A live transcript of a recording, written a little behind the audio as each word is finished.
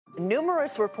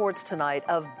Numerous reports tonight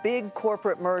of big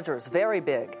corporate mergers, very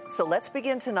big. So let's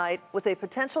begin tonight with a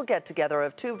potential get-together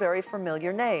of two very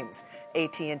familiar names,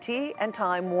 AT&T and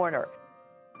Time Warner.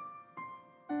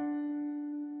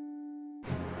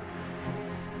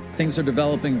 Things are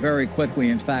developing very quickly.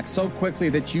 In fact, so quickly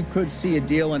that you could see a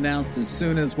deal announced as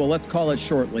soon as, well, let's call it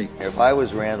shortly. If I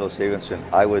was Randall Stephenson,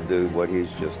 I would do what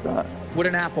he's just done. Would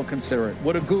an Apple consider it?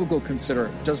 Would a Google consider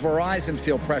it? Does Verizon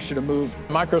feel pressure to move?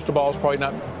 My crystal ball is probably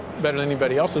not better than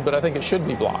anybody else's, but I think it should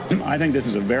be blocked. I think this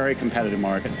is a very competitive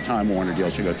market. The Time Warner deal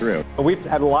should go through. We've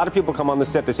had a lot of people come on the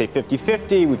set. They say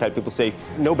 50-50. We've had people say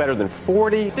no better than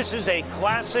 40. This is a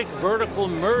classic vertical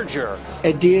merger.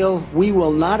 A deal we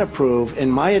will not approve in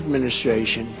my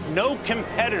administration. No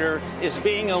competitor is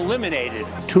being eliminated.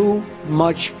 Too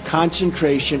much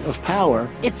concentration of power.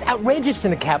 It's outrageous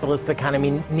in a capitalist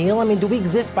economy, Neil. I mean, do we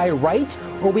exist by right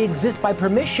or we exist by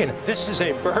permission? This is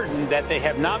a burden that they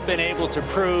have not been able to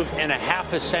prove in a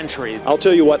half a century. I'll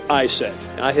tell you what I said.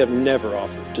 I have never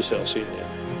offered to sell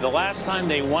CNN. The last time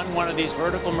they won one of these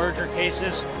vertical merger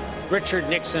cases, Richard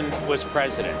Nixon was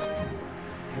president.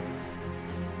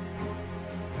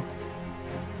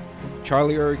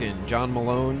 Charlie Ergen, John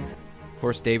Malone, of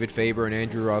course David Faber and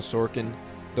Andrew Ross Sorkin.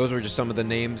 Those were just some of the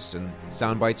names and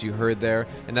sound bites you heard there.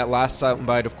 And that last sound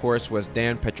bite, of course, was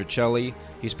Dan Petrocelli.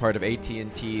 He's part of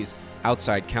AT&T's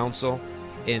outside counsel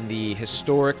in the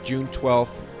historic June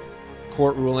 12th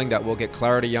court ruling that we'll get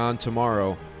clarity on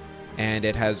tomorrow. And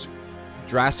it has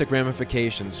drastic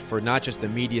ramifications for not just the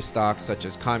media stocks such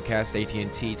as Comcast,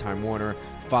 AT&T, Time Warner,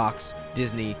 Fox,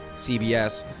 Disney,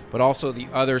 CBS, but also the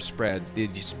other spreads, the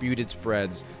disputed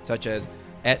spreads such as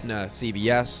Aetna,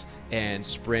 CBS, and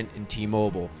Sprint and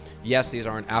T-Mobile. Yes, these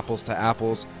aren't apples to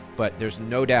apples, but there's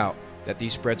no doubt that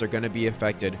these spreads are going to be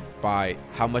affected by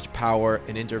how much power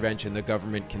and intervention the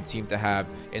government can seem to have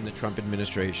in the Trump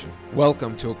administration.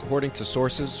 Welcome to According to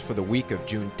Sources for the week of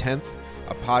June 10th,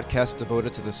 a podcast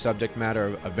devoted to the subject matter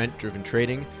of event-driven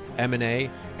trading, M&A,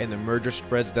 and the merger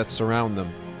spreads that surround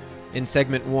them. In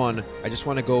segment 1, I just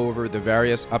want to go over the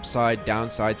various upside,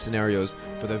 downside scenarios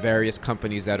for the various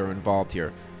companies that are involved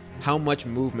here. How much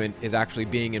movement is actually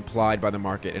being implied by the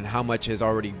market and how much has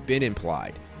already been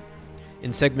implied.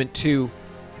 In segment 2,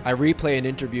 I replay an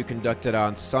interview conducted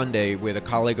on Sunday with a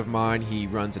colleague of mine. He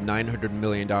runs a $900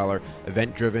 million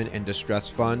event-driven and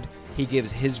distressed fund. He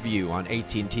gives his view on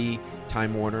AT&T,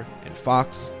 Time Warner, and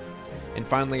Fox. And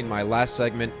finally, in my last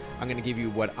segment, I'm going to give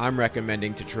you what I'm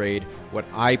recommending to trade, what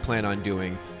I plan on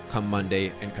doing come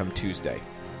Monday and come Tuesday.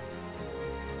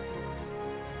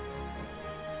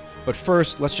 But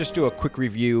first, let's just do a quick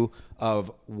review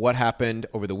of what happened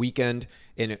over the weekend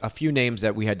in a few names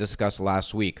that we had discussed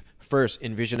last week. First,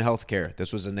 Envision Healthcare.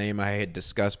 This was a name I had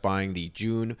discussed buying the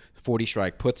June 40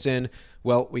 strike puts in.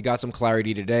 Well, we got some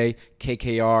clarity today.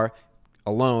 KKR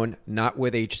alone, not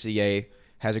with HCA,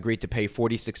 has agreed to pay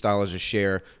 $46 a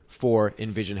share for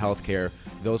Envision Healthcare.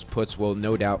 Those puts will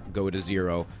no doubt go to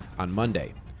zero on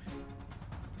Monday.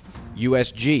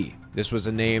 USG. This was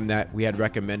a name that we had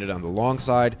recommended on the long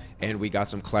side, and we got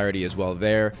some clarity as well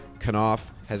there. Knauf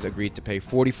has agreed to pay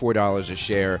 $44 a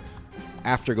share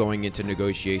after going into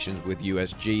negotiations with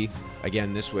USG.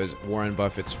 Again, this was Warren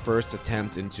Buffett's first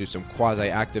attempt into some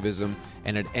quasi-activism,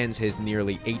 and it ends his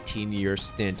nearly 18-year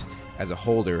stint as a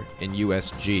holder in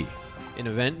USG. In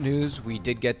event news, we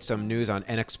did get some news on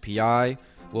NXPI.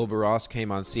 Wilbur Ross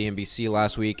came on CNBC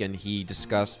last week, and he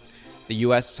discussed the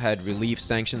U.S. had relieved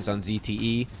sanctions on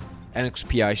ZTE.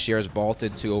 NXPI shares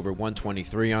vaulted to over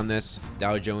 123 on this.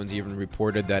 Dow Jones even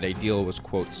reported that a deal was,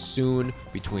 quote, soon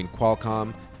between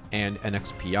Qualcomm and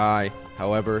NXPI.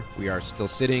 However, we are still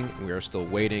sitting and we are still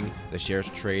waiting. The shares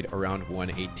trade around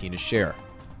 118 a share.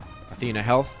 Athena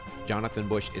Health, Jonathan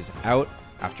Bush is out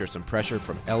after some pressure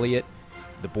from Elliott.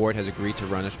 The board has agreed to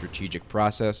run a strategic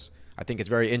process. I think it's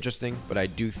very interesting, but I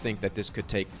do think that this could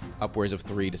take upwards of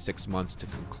 3 to 6 months to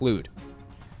conclude.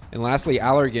 And lastly,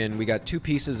 Allergan, we got two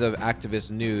pieces of activist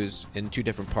news in two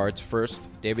different parts. First,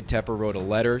 David Tepper wrote a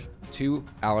letter to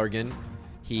Allergan.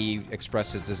 He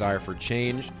expressed his desire for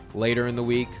change. Later in the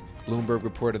week, Bloomberg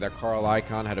reported that Carl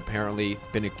Icahn had apparently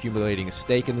been accumulating a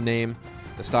stake in the name.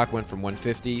 The stock went from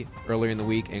 150 earlier in the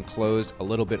week and closed a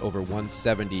little bit over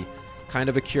 170. Kind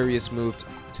of a curious move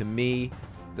to me.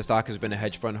 The stock has been a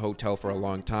hedge fund hotel for a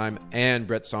long time, and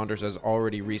Brett Saunders has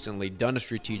already recently done a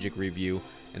strategic review,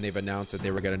 and they've announced that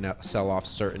they were going to sell off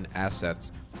certain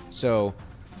assets. So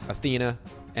Athena,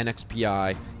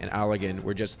 NXPI, and Allergan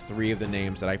were just three of the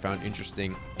names that I found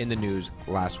interesting in the news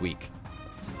last week.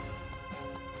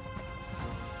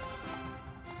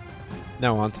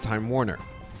 Now on to Time Warner.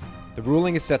 The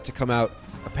ruling is set to come out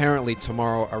apparently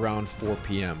tomorrow around 4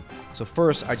 p.m. So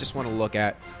first, I just want to look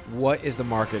at what is the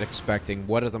market expecting,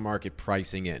 what are the market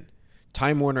pricing in.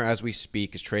 Time Warner, as we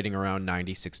speak, is trading around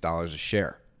 $96 a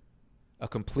share. A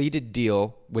completed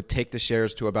deal would take the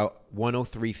shares to about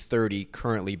 $103.30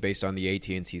 currently based on the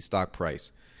AT&T stock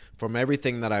price. From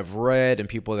everything that I've read and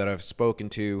people that I've spoken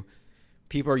to,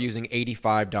 people are using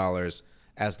 $85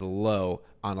 as the low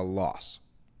on a loss.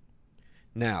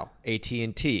 Now,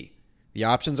 AT&T, the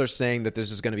options are saying that this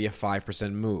is going to be a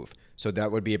 5% move. So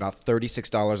that would be about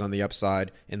 $36 on the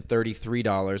upside and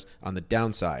 $33 on the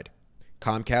downside.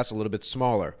 Comcast, a little bit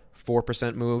smaller,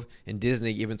 4% move, and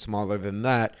Disney, even smaller than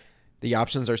that. The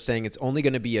options are saying it's only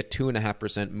going to be a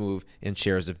 2.5% move in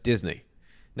shares of Disney.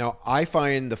 Now, I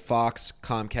find the Fox,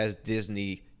 Comcast,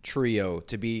 Disney trio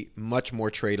to be much more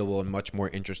tradable and much more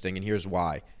interesting, and here's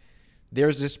why.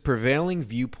 There's this prevailing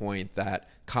viewpoint that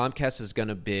Comcast is going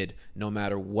to bid no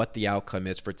matter what the outcome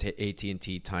is for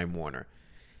AT&T Time Warner.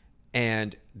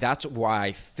 And that's why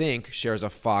I think shares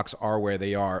of Fox are where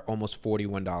they are, almost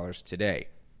 $41 today.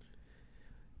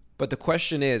 But the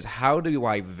question is, how do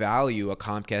I value a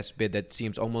Comcast bid that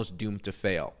seems almost doomed to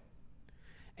fail?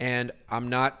 And I'm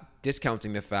not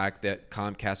discounting the fact that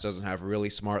Comcast doesn't have really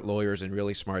smart lawyers and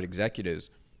really smart executives.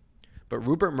 But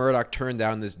Rupert Murdoch turned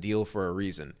down this deal for a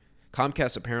reason.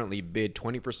 Comcast apparently bid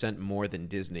 20% more than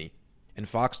Disney, and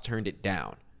Fox turned it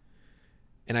down.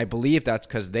 And I believe that's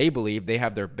because they believe they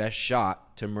have their best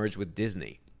shot to merge with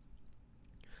Disney.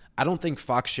 I don't think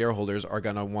Fox shareholders are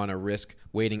going to want to risk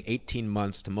waiting 18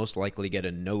 months to most likely get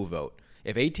a no vote.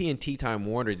 If AT&T Time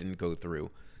Warner didn't go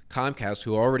through, Comcast,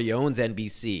 who already owns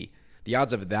NBC, the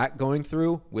odds of that going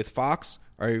through with Fox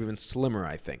are even slimmer,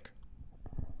 I think.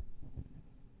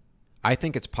 I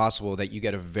think it's possible that you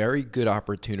get a very good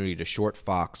opportunity to short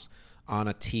Fox on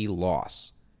a T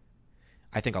loss.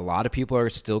 I think a lot of people are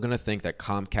still going to think that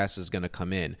Comcast is going to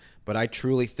come in, but I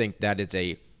truly think that is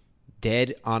a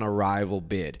dead on arrival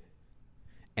bid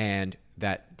and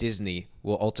that Disney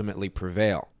will ultimately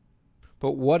prevail.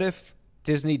 But what if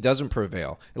Disney doesn't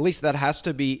prevail? At least that has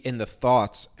to be in the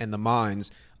thoughts and the minds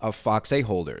of Fox A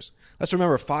holders. Let's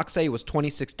remember, Fox A was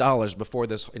 $26 before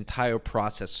this entire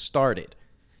process started.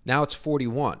 Now it's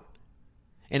 $41.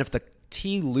 And if the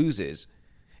T loses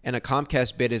and a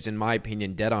Comcast bid is, in my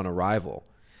opinion, dead on arrival,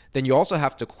 then you also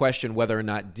have to question whether or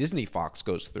not Disney Fox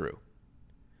goes through.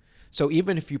 So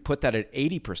even if you put that at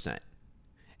 80%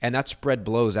 and that spread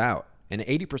blows out, and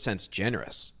 80% is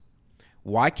generous,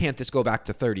 why can't this go back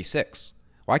to 36?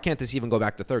 Why can't this even go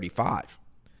back to 35?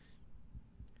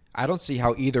 I don't see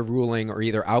how either ruling or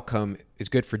either outcome is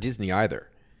good for Disney either.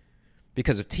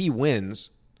 Because if T wins,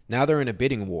 now they're in a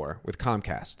bidding war with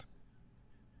Comcast.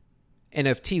 And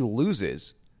if T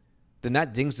loses, then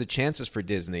that dings the chances for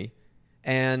Disney.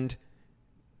 And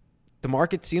the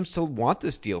market seems to want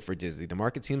this deal for Disney. The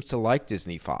market seems to like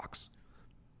Disney Fox.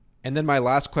 And then my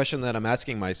last question that I'm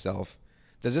asking myself,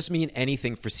 does this mean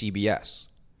anything for CBS?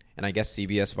 And I guess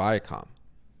CBS Viacom.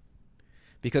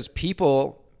 Because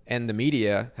people and the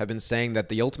media have been saying that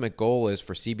the ultimate goal is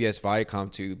for CBS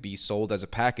Viacom to be sold as a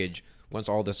package once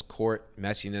all this court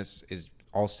messiness is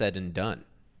all said and done.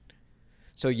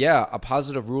 So yeah, a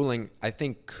positive ruling I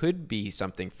think could be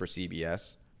something for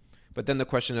CBS. But then the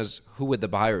question is, who would the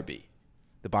buyer be?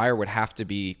 The buyer would have to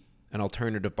be an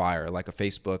alternative buyer like a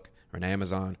Facebook or an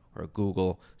Amazon or a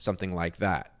Google, something like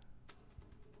that.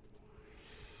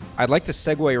 I'd like to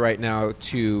segue right now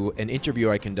to an interview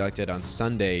I conducted on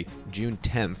Sunday, June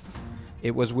 10th.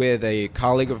 It was with a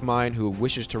colleague of mine who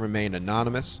wishes to remain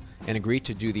anonymous and agreed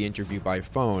to do the interview by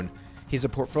phone. He's a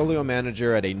portfolio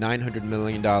manager at a $900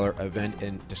 million event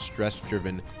and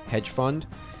distress-driven hedge fund.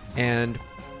 And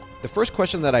the first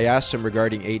question that I asked him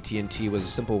regarding AT&T was a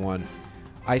simple one.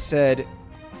 I said,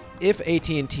 if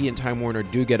AT&T and Time Warner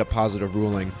do get a positive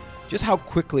ruling, just how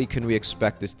quickly can we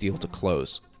expect this deal to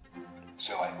close?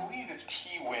 So I believe if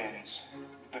T wins,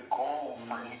 the goal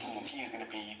for AT&T is going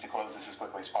to be to close this as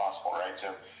quickly as possible, right?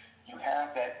 So you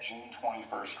have that June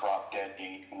 21st drop dead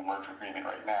date in the merger agreement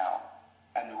right now,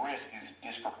 and the risk is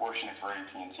disproportionate for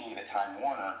AT&T that Time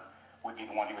Warner would be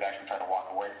the one who would actually try to walk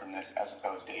away from this as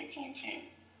opposed to AT&T.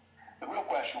 The real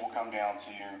question will come down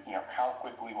to, how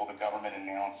quickly will the government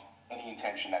announce any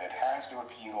intention that it has to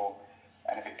appeal,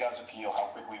 and if it does appeal, how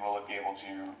quickly will it be able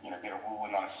to, get a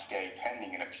ruling on a stay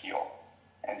pending an appeal?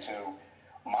 And so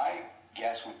my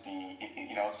guess would be,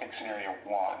 let's take scenario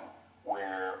one,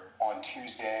 where on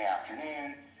Tuesday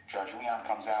afternoon, Judge Leon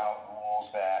comes out,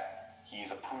 rules that he is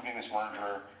approving this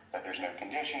merger, that there's no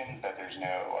conditions, that there's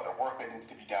no other work that needs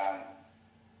to be done.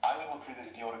 I would look for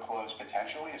this deal to close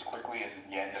potentially as quickly as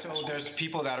the end of this week. There's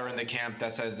people that are in the camp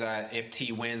that says that if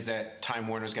T wins, that Time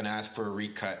Warner's going to ask for a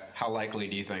recut. How likely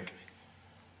do you think?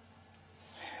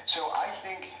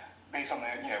 based on the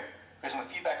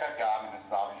feedback I've gotten, this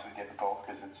is obviously difficult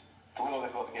because it's a little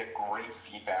difficult to get great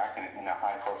feedback in a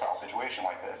high-profile situation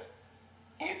like this.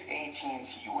 If AT&T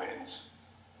wins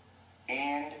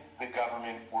and the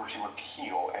government were to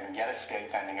appeal and get a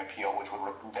stay pending appeal, which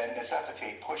would then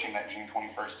necessitate pushing that June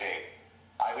 21st date,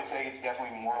 I would say it's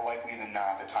definitely more likely than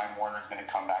not that Time Warner is going to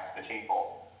come back to the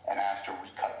table and ask to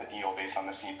recut the deal based on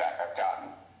the feedback I've gotten.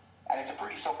 And it's a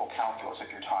pretty simple calculus if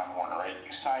you're Time Warner, right?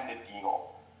 You signed a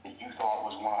deal that you thought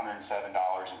was $107.50.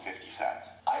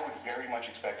 I would very much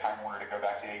expect Time Warner to go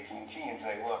back to AT&T and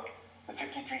say, look, the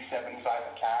 $53.75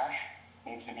 of cash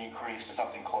needs to be increased to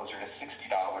something closer to $60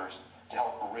 to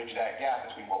help bridge that gap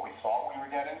between what we thought we were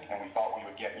getting and we thought we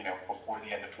would get, before the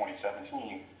end of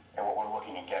 2017 and what we're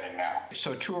looking at getting now.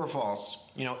 So true or false,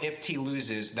 if T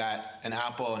loses, that an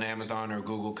Apple, an Amazon, or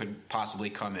Google could possibly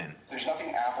come in? There's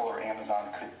nothing Apple or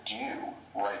Amazon could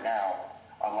do right now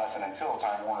unless and until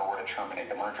Time Warner were to terminate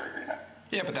the merger agreement.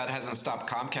 Yeah, but that hasn't stopped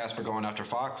Comcast from going after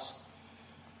Fox.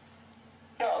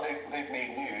 No, they've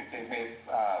made news. They've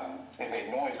made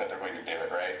noise that they're going to do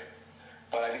it, right?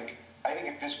 But I think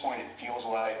at this point it feels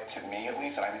like, to me at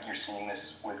least, and I think you're seeing this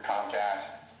with Comcast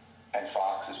and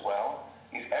Fox as well,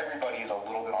 is everybody is a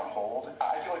little bit on hold.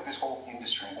 I feel like this whole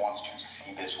industry wants to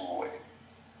see this ruling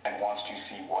and wants to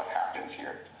see what happens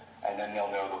here, and then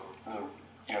they'll know the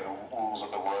rules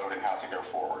of the road and how to go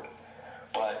forward.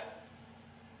 But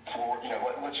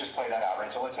let's just play that out,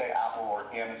 right? So let's say Apple or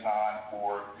Amazon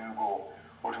or Google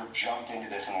were to have jumped into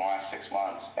this in the last 6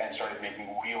 months and started making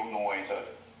real noise of,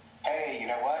 hey, you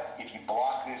know what? If you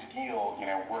block this deal,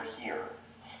 we're here.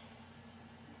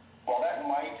 While that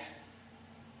might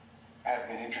have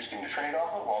been interesting to trade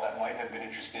off of, while that might have been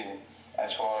interesting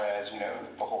as far as,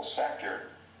 the whole sector,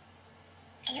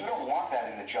 you don't want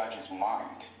that in the judge's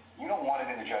mind. You don't want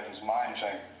it in the judge's mind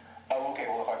saying, oh, okay,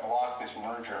 well, if I block this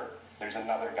merger, there's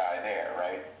another guy there,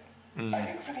 right? Mm. I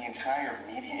think for the entire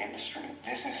media industry,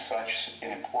 this is such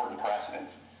an important precedent.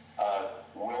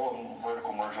 Will a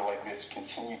vertical merger like this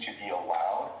continue to be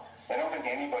allowed? I don't think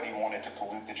anybody wanted to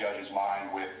pollute the judge's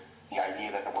mind with the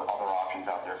idea that there were other options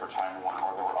out there for Time Warner,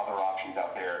 or there were other options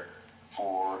out there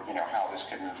for, how this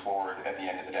could move forward at the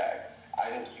end of the day. I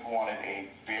think you wanted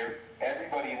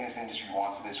everybody in this industry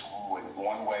wants this rule in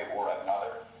one way or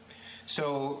another.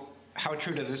 So how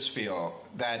true does this feel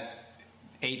that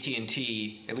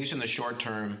AT&T, at least in the short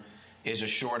term, is a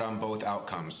short on both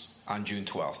outcomes on June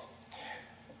 12th?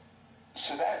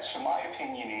 So my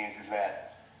opinion is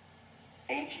that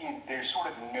there's sort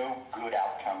of no good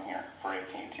outcome here for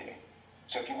AT&T.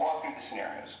 So if you walk through the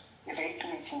scenarios, if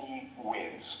AT&T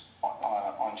wins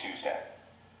on Tuesday,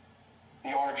 the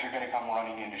arbs are going to come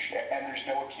running into and there's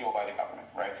no appeal by the government,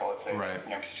 right? So let's say,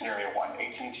 scenario one,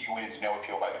 AT&T wins, no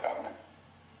appeal by the government.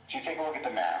 So you take a look at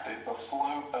the math. The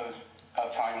float of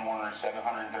Time Warner is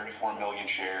 734 million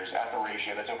shares. At the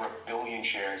ratio, that's over 1 billion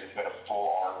shares if you had a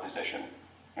full ARB position,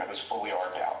 that's fully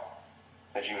ARB'd out.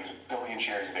 That you have 1 billion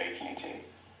shares of AT&T.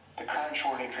 The current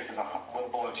short interest is a little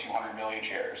below 200 million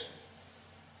shares.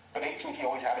 But AT&T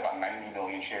always had about 90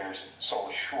 million shares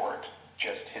sold short,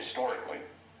 just historically.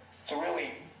 So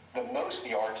really, the most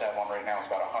the ARBs have on right now is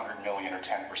about 100 million or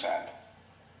 10%.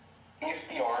 If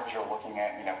the ARBs are looking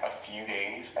at, a few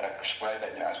days at a spread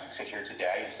that, as we sit here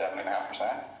today, is 7.5%,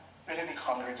 there's going to be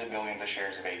hundreds of millions of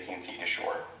shares of AT&T to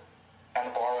short. And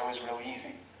the borrow is really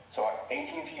easy. So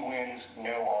AT&T wins,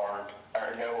 no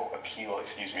appeal,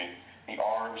 the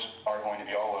ARBs are going to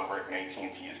be all over it, and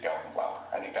AT&T is going well.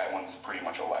 I think that one's pretty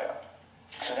much a layup.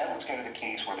 So then let's go to the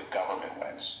case where the government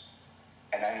wins.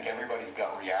 And I think everybody's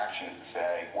gut reaction is to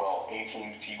say, well,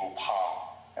 AT&T will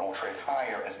pop and will trade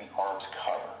higher as the ARBs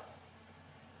cover.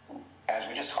 As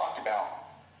we just talked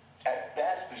about, at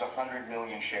best there's 100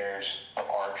 million shares of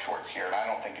ARB shorts here, and I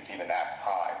don't think it's even that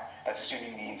high. That's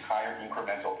assuming the entire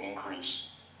incremental increase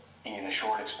in the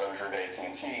short exposure of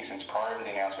AT&T since prior to the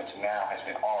announcement to now has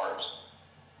been ARBs.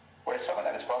 Whereas some of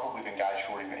that has probably been guys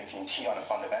shorting AT&T on a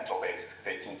fundamental basis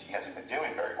because AT&T hasn't been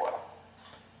doing very well.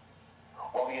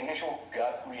 While the initial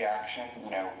gut reaction,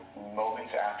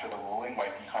 moments after the ruling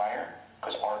might be higher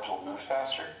because ARBs will move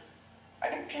faster, I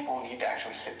think people need to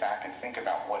actually sit back and think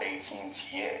about what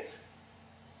AT&T is.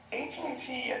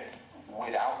 AT&T,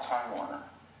 without Time Warner,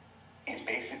 is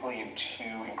basically in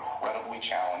two incredibly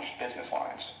challenged business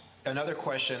lines. Another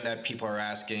question that people are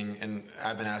asking, and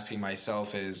I've been asking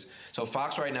myself, is so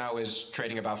Fox right now is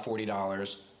trading about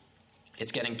 $40.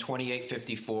 It's getting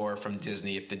 $28.54 from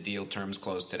Disney if the deal terms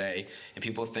close today, and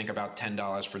people think about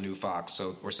 $10 for new Fox.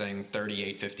 So we're saying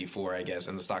 $38.54, I guess,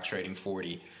 and the stock's trading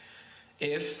 $40.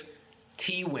 If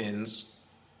T wins,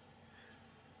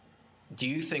 do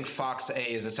you think Fox A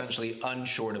is essentially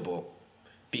unshortable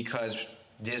because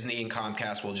Disney and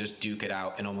Comcast will just duke it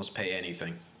out and almost pay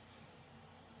anything?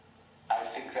 I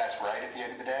think that's right at the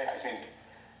end of the day. I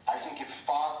think if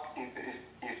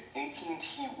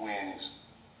AT&T wins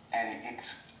and it's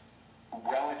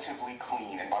relatively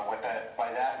clean, and by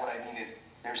that what I mean is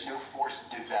there's no forced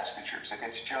divestitures. If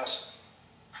it's just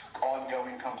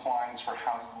ongoing compliance for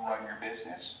how you run your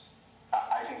business,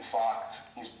 I think Fox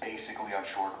is basically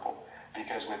unshortable,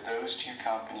 because with those two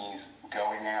companies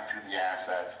going after the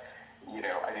assets,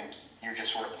 I think you're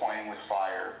just sort of playing with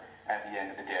fire at the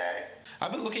end of the day.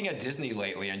 I've been looking at Disney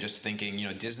lately and just thinking,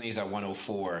 Disney's at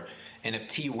 104, and if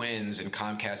T wins and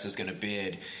Comcast is going to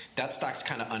bid, that stock's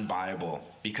kind of unbuyable,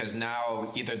 because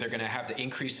now either they're going to have to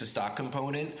increase the stock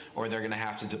component or they're going to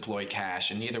have to deploy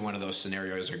cash, and neither one of those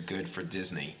scenarios are good for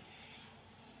Disney.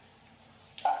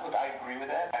 Look, I agree with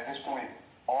that. At this point,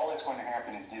 all that's going to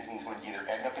happen is Disney's going to either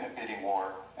end up in a bidding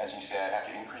war, as you said, have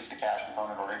to increase the cash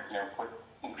component or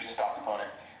increase the stock component,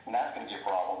 and that's going to be a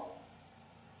problem.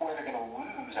 Or they're going to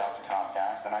lose out to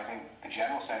Comcast, and I think the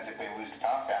general sense if they lose to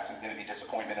Comcast is going to be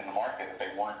disappointment in the market that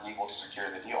they weren't able to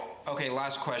secure the deal. Okay,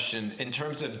 last question. In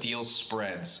terms of deal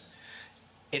spreads,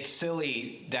 it's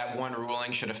silly that one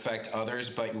ruling should affect others,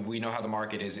 but we know how the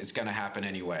market is. It's going to happen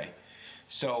anyway.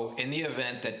 So in the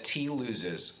event that T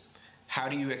loses, how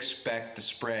do you expect the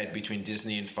spread between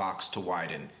Disney and Fox to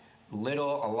widen?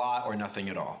 Little, a lot, or nothing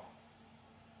at all?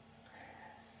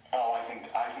 Oh, I think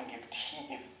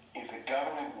if the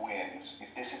government wins,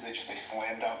 if this is just a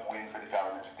slam dunk win for the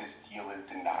government, if this deal is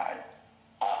denied,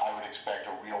 I would expect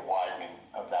a real widening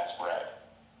of that spread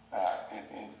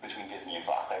between Disney and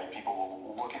Fox. I think people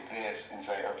will look at this and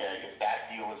say, okay, if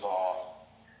that deal is off,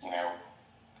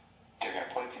 they're going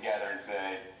to put it together and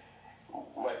say,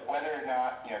 whether or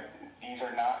not, these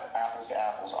are not apples to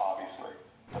apples, obviously,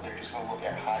 but they're just going to look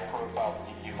at high-profile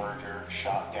media merger,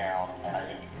 shot down, and I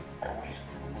think at least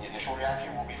the initial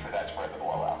reaction will be for that spread to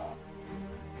blow out.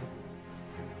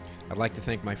 I'd like to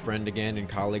thank my friend again and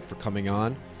colleague for coming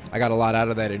on. I got a lot out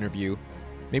of that interview.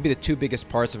 Maybe the two biggest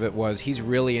parts of it was he's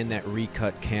really in that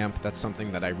recut camp. That's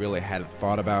something that I really hadn't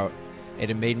thought about. And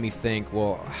it made me think,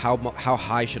 well, how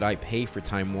high should I pay for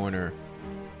Time Warner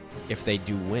if they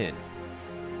do win?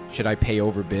 Should I pay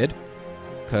overbid?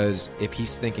 Because if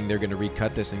he's thinking they're going to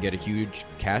recut this and get a huge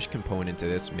cash component to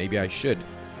this, maybe I should.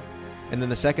 And then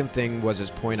the second thing was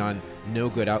his point on no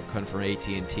good outcome for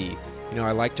AT&T.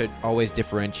 I like to always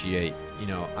differentiate.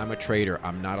 I'm a trader.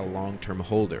 I'm not a long-term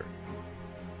holder.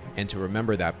 And to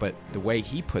remember that, but the way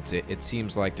he puts it, it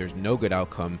seems like there's no good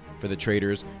outcome for the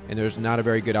traders and there's not a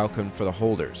very good outcome for the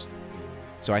holders.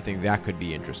 So I think that could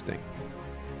be interesting.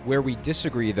 Where we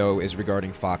disagree, though, is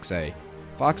regarding Fox A.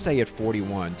 Fox A at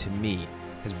 41, to me,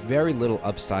 has very little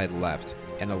upside left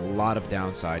and a lot of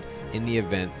downside in the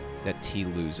event that T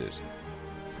loses.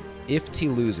 If T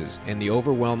loses, and the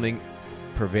overwhelming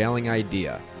prevailing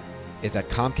idea is that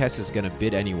Comcast is going to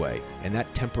bid anyway, and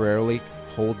that temporarily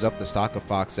holds up the stock of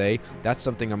Fox A, that's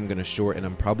something I'm going to short, and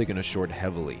I'm probably going to short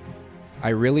heavily. I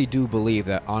really do believe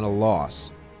that on a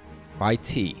loss by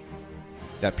T,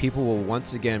 that people will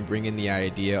once again bring in the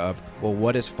idea of, well,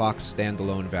 what is Fox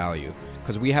standalone value?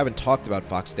 Because we haven't talked about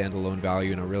Fox standalone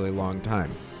value in a really long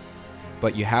time.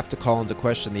 But you have to call into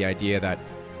question the idea that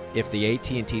if the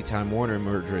AT&T Time Warner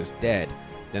merger is dead,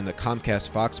 then the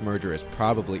Comcast-Fox merger is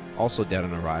probably also dead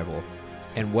on arrival.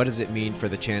 And what does it mean for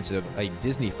the chance of a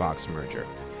Disney-Fox merger?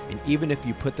 And even if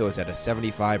you put those at a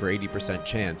 75 or 80%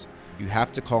 chance, you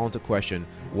have to call into question,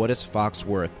 what is Fox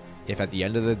worth if at the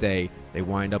end of the day they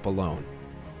wind up alone?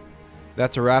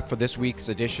 That's a wrap for this week's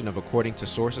edition of According to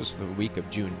Sources for the week of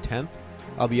June 10th.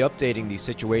 I'll be updating these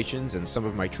situations and some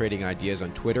of my trading ideas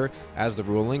on Twitter as the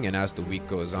ruling and as the week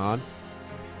goes on.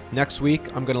 Next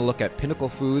week, I'm going to look at Pinnacle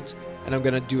Foods, and I'm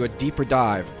going to do a deeper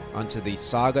dive onto the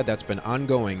saga that's been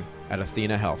ongoing at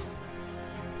Athena Health.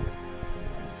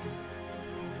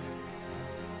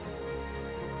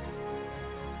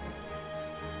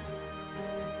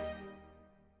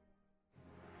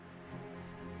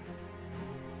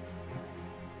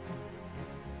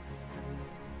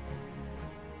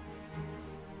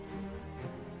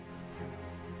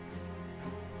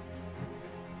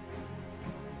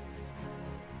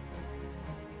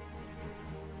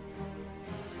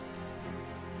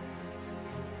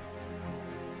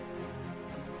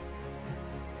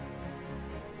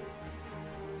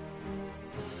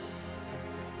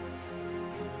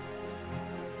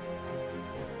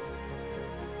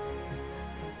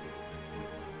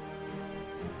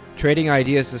 Trading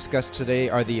ideas discussed today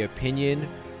are the opinion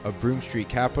of Broome Street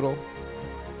Capital,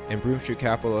 and Broome Street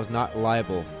Capital is not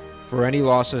liable for any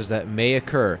losses that may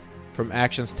occur from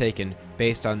actions taken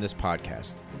based on this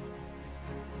podcast.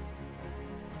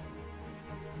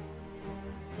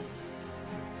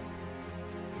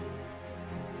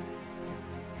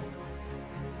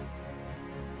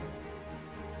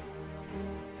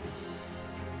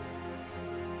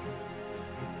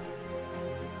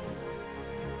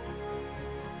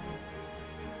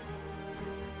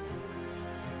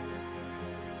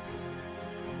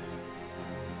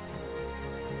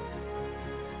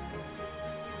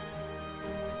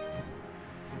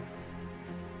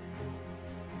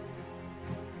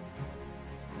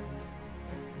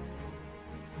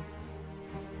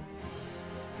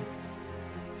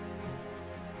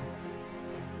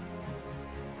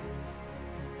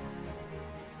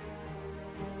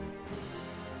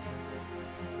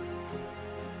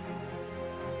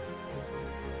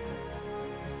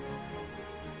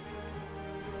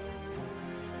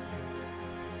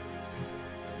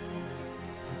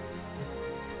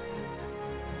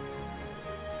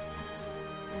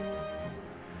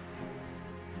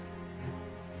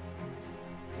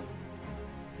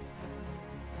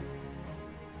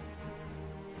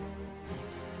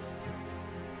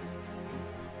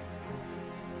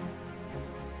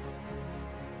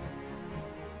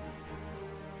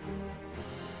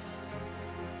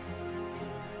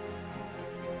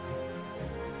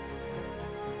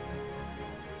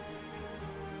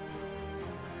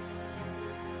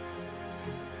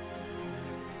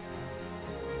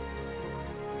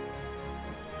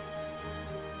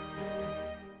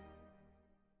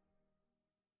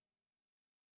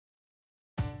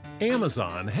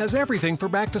 Amazon has everything for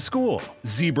back to school.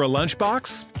 Zebra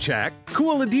lunchbox? Check.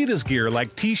 Cool Adidas gear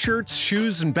like t-shirts,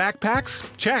 shoes, and backpacks?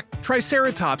 Check.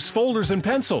 Triceratops folders and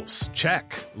pencils?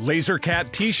 Check. Laser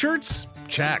Cat t-shirts?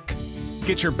 Check.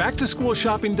 Get your back-to-school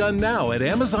shopping done now at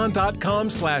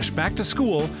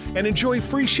Amazon.com/back-to-school and enjoy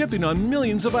free shipping on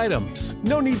millions of items.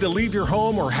 No need to leave your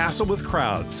home or hassle with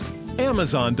crowds.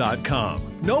 Amazon.com.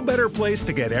 No better place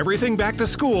to get everything back to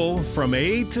school from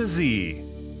A to Z.